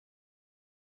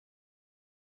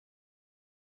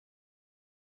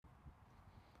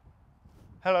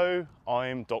Hello,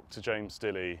 I'm Dr. James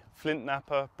Dilley, flint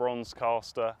knapper, bronze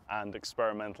caster and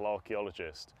experimental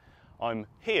archaeologist. I'm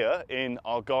here in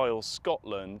Argyll,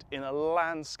 Scotland in a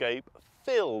landscape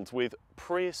filled with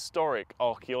prehistoric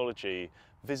archaeology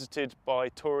visited by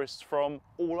tourists from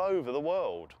all over the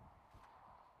world.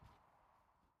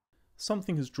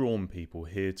 Something has drawn people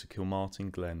here to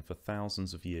Kilmartin Glen for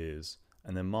thousands of years,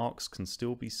 and their marks can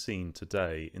still be seen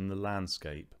today in the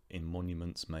landscape in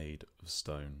monuments made of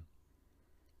stone.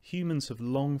 Humans have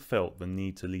long felt the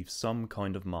need to leave some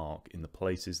kind of mark in the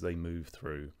places they move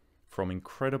through, from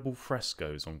incredible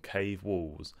frescoes on cave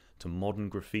walls to modern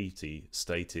graffiti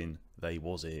stating "they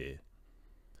was here".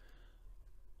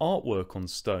 Artwork on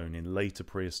stone in later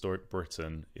prehistoric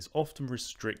Britain is often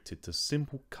restricted to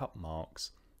simple cut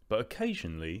marks, but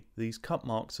occasionally these cut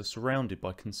marks are surrounded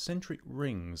by concentric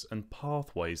rings and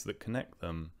pathways that connect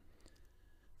them.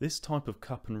 This type of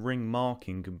cup and ring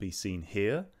marking can be seen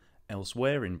here,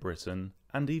 elsewhere in Britain,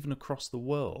 and even across the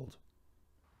world.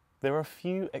 There are a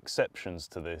few exceptions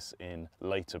to this in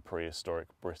later prehistoric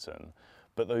Britain,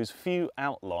 but those few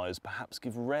outliers perhaps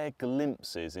give rare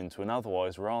glimpses into an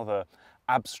otherwise rather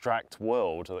abstract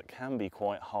world that can be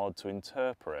quite hard to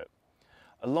interpret.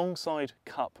 Alongside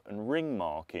cup and ring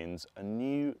markings, a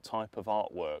new type of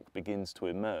artwork begins to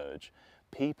emerge.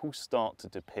 People start to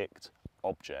depict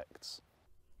objects.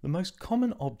 The most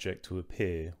common object to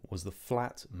appear was the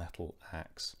flat metal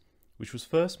axe, which was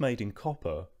first made in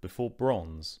copper before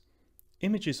bronze.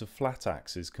 Images of flat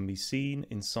axes can be seen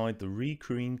inside the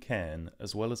Recruine cairn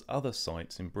as well as other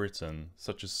sites in Britain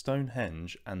such as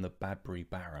Stonehenge and the Badbury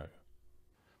Barrow.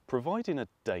 Providing a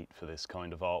date for this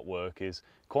kind of artwork is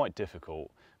quite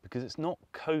difficult because it's not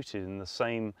coated in the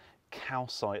same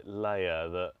calcite layer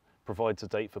that provides a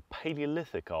date for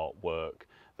Paleolithic artwork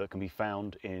that can be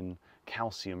found in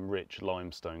calcium-rich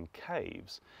limestone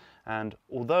caves. And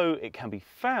although it can be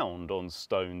found on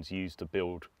stones used to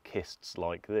build kists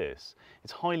like this,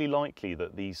 it's highly likely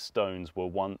that these stones were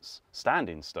once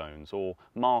standing stones or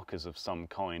markers of some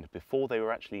kind before they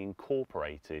were actually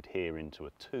incorporated here into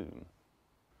a tomb.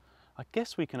 I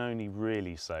guess we can only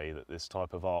really say that this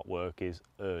type of artwork is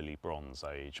early Bronze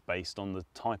Age, based on the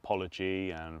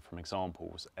typology and from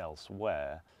examples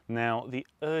elsewhere. Now, the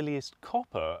earliest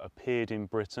copper appeared in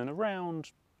Britain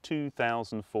around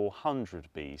 2400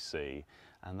 BC,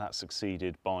 and that's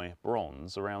succeeded by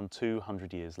bronze around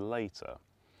 200 years later.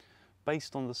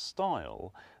 Based on the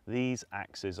style, these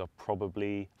axes are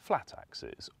probably flat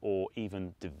axes, or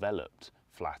even developed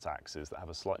flat axes that have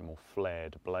a slightly more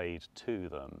flared blade to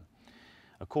them.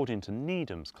 According to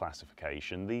Needham's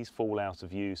classification, these fall out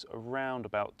of use around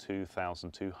about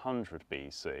 2200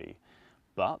 BC.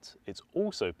 But it's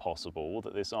also possible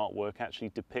that this artwork actually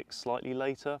depicts slightly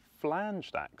later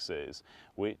flanged axes,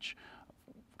 which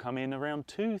come in around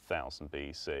 2000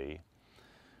 BC.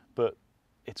 But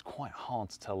it's quite hard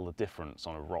to tell the difference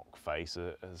on a rock face,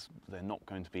 as they're not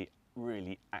going to be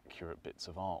really accurate bits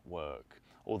of artwork.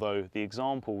 Although the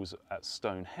examples at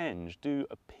Stonehenge do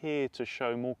appear to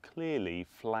show more clearly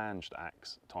flanged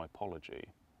axe typology.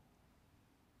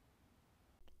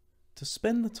 To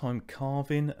spend the time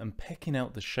carving and pecking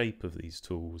out the shape of these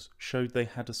tools showed they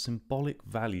had a symbolic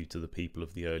value to the people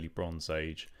of the early Bronze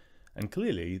Age, and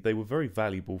clearly they were very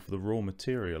valuable for the raw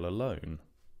material alone.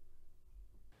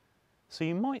 So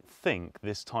you might think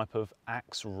this type of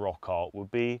axe rock art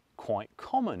would be quite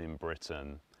common in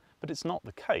Britain, but it's not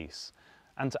the case.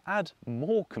 And to add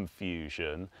more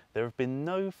confusion, there have been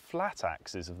no flat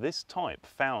axes of this type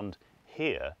found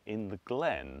here in the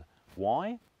Glen.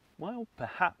 Why? Well,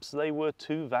 perhaps they were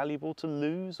too valuable to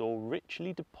lose or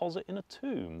richly deposit in a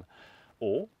tomb,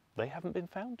 or they haven't been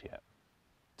found yet.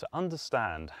 To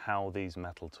understand how these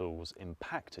metal tools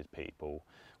impacted people,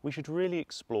 we should really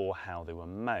explore how they were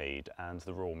made and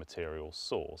the raw materials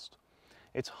sourced.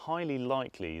 It's highly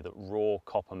likely that raw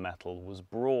copper metal was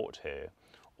brought here,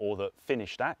 or that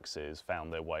finished axes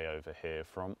found their way over here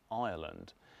from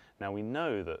Ireland. Now we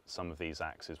know that some of these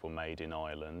axes were made in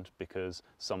Ireland because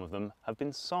some of them have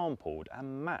been sampled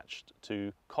and matched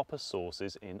to copper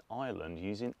sources in Ireland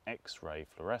using X-ray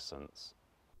fluorescence.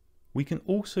 We can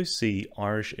also see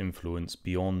Irish influence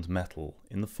beyond metal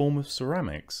in the form of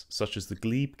ceramics such as the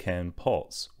glebe cairn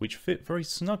pots, which fit very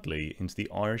snugly into the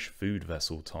Irish food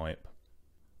vessel type.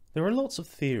 There are lots of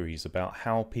theories about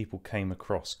how people came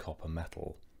across copper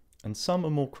metal, and some are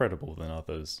more credible than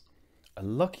others. A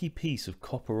lucky piece of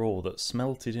copper ore that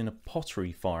smelted in a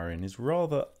pottery firing is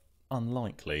rather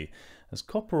unlikely, as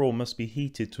copper ore must be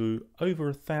heated to over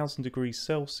 1000 degrees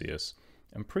Celsius,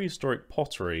 and prehistoric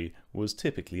pottery was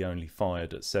typically only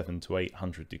fired at 700 to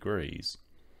 800 degrees.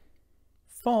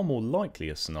 far more likely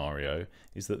a scenario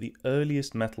is that the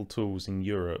earliest metal tools in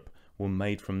Europe were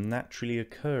made from naturally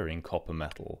occurring copper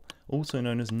metal, also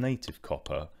known as native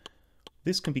copper.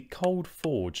 This can be cold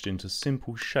forged into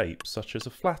simple shapes such as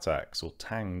a flat axe or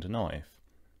tanged knife.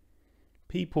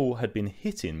 People had been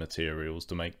hitting materials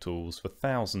to make tools for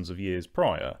thousands of years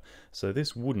prior, so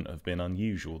this wouldn't have been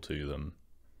unusual to them.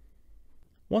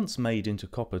 Once made into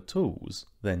copper tools,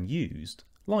 then used,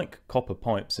 like copper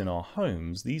pipes in our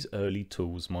homes, these early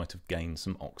tools might have gained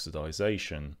some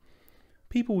oxidisation.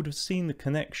 People would have seen the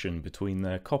connection between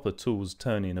their copper tools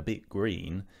turning a bit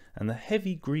green and the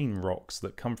heavy green rocks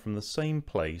that come from the same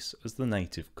place as the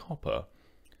native copper.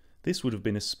 This would have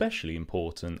been especially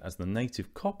important as the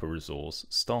native copper resource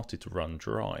started to run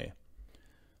dry.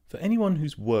 For anyone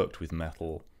who's worked with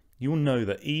metal, you'll know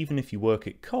that even if you work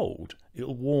it cold,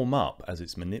 it'll warm up as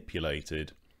it's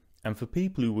manipulated. And for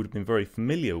people who would have been very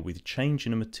familiar with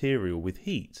changing a material with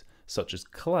heat, such as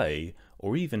clay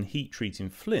or even heat treating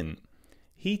flint,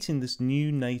 heating this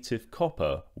new native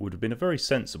copper would have been a very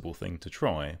sensible thing to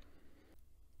try.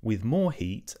 With more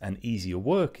heat and easier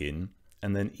working,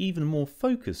 and then even more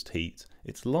focused heat,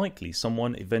 it's likely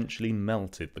someone eventually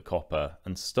melted the copper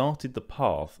and started the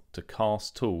path to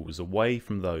cast tools away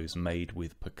from those made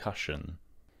with percussion.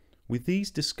 With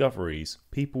these discoveries,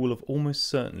 people will have almost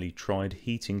certainly tried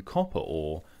heating copper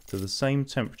ore to the same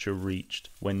temperature reached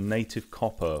when native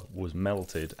copper was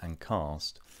melted and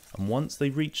cast, and once they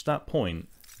reached that point,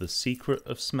 the secret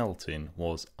of smelting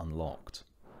was unlocked.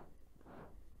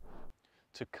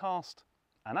 To cast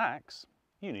an axe,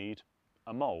 you need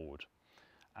a mould.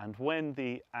 And when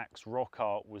the axe rock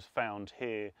art was found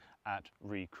here at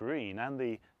Rhys and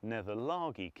the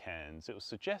Netherlagi cairns, it was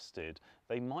suggested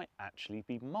they might actually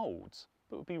be moulds,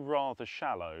 but would be rather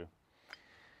shallow.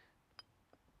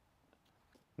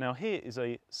 Now here is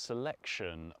a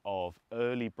selection of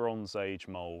early Bronze Age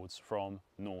moulds from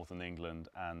Northern England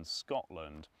and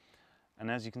Scotland. And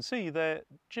as you can see, they're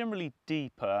generally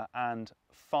deeper and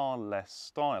far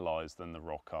less stylised than the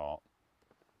rock art.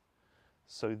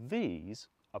 So these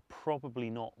are probably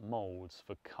not moulds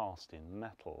for casting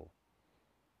metal.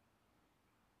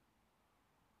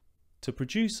 To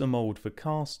produce a mould for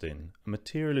casting, a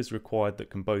material is required that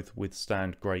can both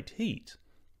withstand great heat,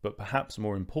 but perhaps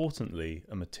more importantly,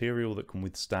 a material that can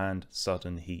withstand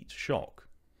sudden heat shock.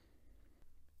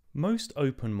 Most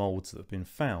open moulds that have been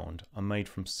found are made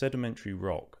from sedimentary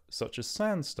rock, such as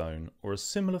sandstone or a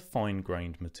similar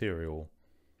fine-grained material.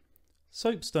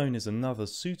 Soapstone is another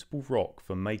suitable rock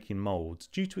for making moulds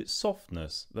due to its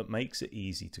softness that makes it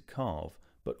easy to carve,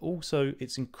 but also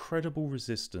its incredible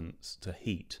resistance to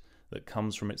heat that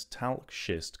comes from its talc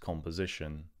schist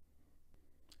composition.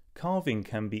 Carving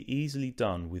can be easily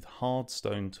done with hard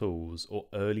stone tools or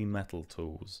early metal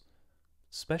tools.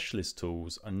 Specialist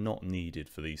tools are not needed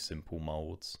for these simple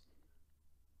moulds.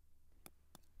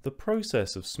 The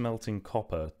process of smelting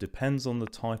copper depends on the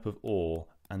type of ore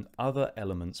and other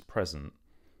elements present.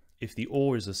 If the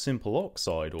ore is a simple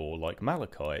oxide ore like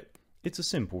malachite, it's a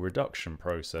simple reduction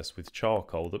process with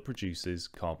charcoal that produces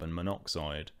carbon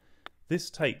monoxide. This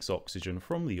takes oxygen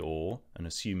from the ore, and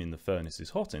assuming the furnace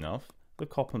is hot enough, the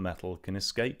copper metal can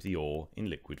escape the ore in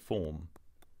liquid form.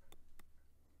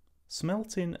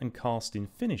 Smelting and casting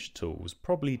finished tools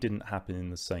probably didn't happen in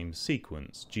the same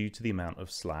sequence due to the amount of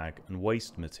slag and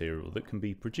waste material that can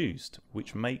be produced,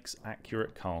 which makes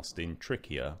accurate casting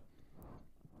trickier.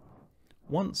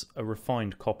 Once a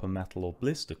refined copper metal or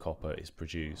blister copper is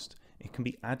produced, it can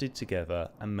be added together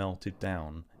and melted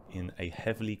down in a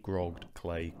heavily grogged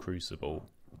clay crucible.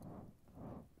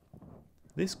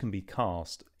 This can be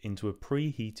cast into a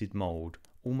preheated mould,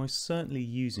 almost certainly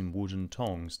using wooden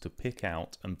tongs to pick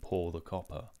out and pour the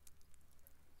copper.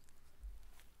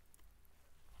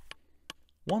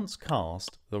 Once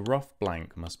cast, the rough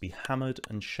blank must be hammered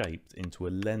and shaped into a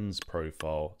lens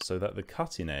profile so that the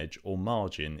cutting edge or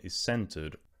margin is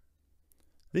centred.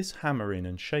 This hammering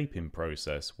and shaping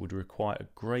process would require a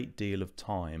great deal of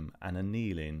time and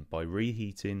annealing by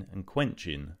reheating and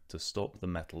quenching to stop the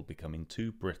metal becoming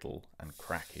too brittle and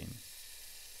cracking.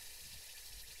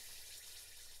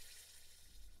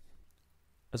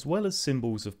 As well as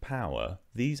symbols of power,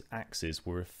 these axes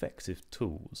were effective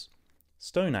tools.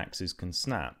 Stone axes can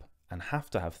snap and have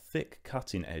to have thick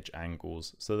cutting edge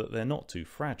angles so that they're not too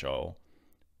fragile,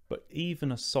 but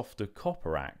even a softer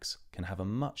copper axe can have a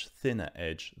much thinner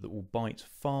edge that will bite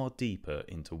far deeper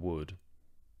into wood.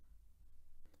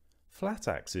 Flat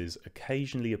axes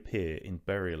occasionally appear in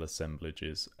burial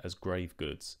assemblages as grave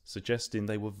goods, suggesting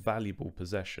they were valuable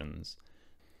possessions.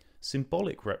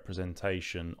 Symbolic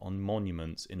representation on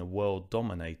monuments in a world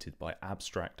dominated by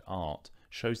abstract art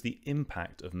shows the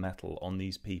impact of metal on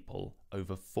these people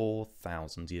over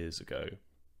 4,000 years ago.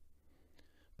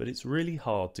 But it's really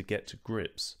hard to get to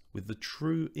grips with the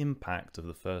true impact of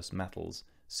the first metals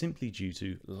simply due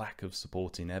to lack of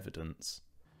supporting evidence.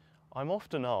 I'm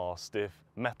often asked if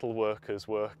metal workers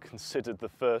were considered the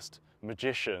first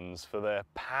magicians for their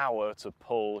power to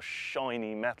pull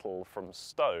shiny metal from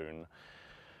stone.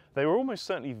 They were almost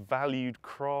certainly valued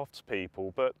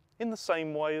craftspeople, but in the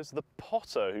same way as the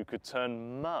potter who could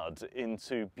turn mud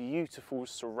into beautiful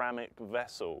ceramic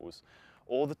vessels,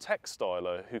 or the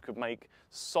textiler who could make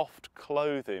soft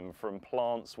clothing from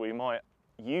plants we might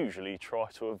usually try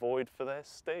to avoid for their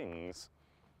stings.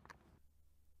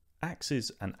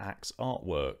 Axes and axe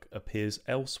artwork appears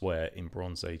elsewhere in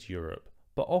Bronze Age Europe,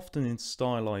 but often in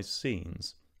stylised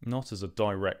scenes, not as a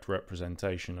direct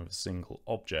representation of a single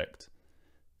object.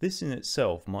 This in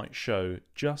itself might show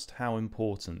just how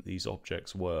important these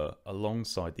objects were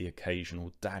alongside the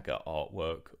occasional dagger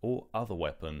artwork or other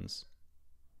weapons.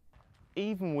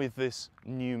 Even with this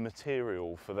new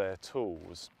material for their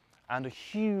tools, and a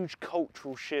huge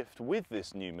cultural shift with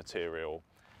this new material,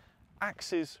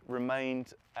 axes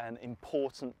remained an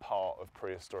important part of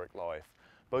prehistoric life,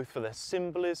 both for their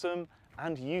symbolism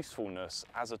and usefulness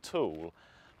as a tool,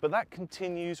 but that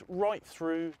continues right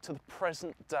through to the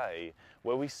present day,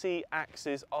 where we see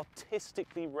axes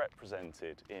artistically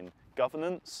represented in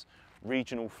governance,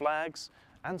 regional flags,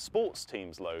 and sports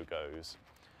teams' logos.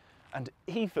 And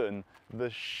even the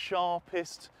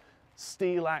sharpest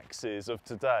steel axes of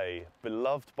today,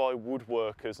 beloved by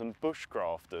woodworkers and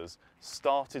bushcrafters,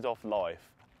 started off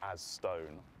life as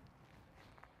stone.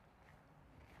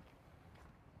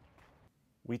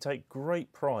 We take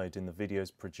great pride in the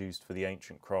videos produced for the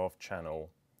Ancient Craft channel.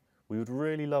 We would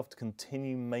really love to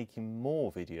continue making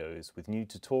more videos with new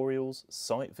tutorials,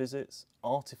 site visits,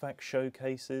 artifact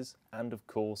showcases, and of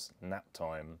course, nap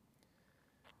time.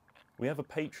 We have a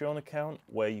Patreon account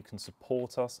where you can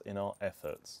support us in our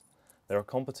efforts. There are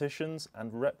competitions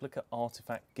and replica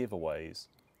artifact giveaways.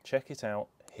 Check it out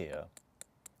here.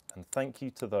 And thank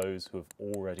you to those who have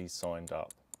already signed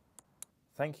up.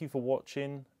 Thank you for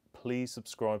watching. Please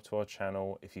subscribe to our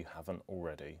channel if you haven't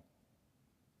already.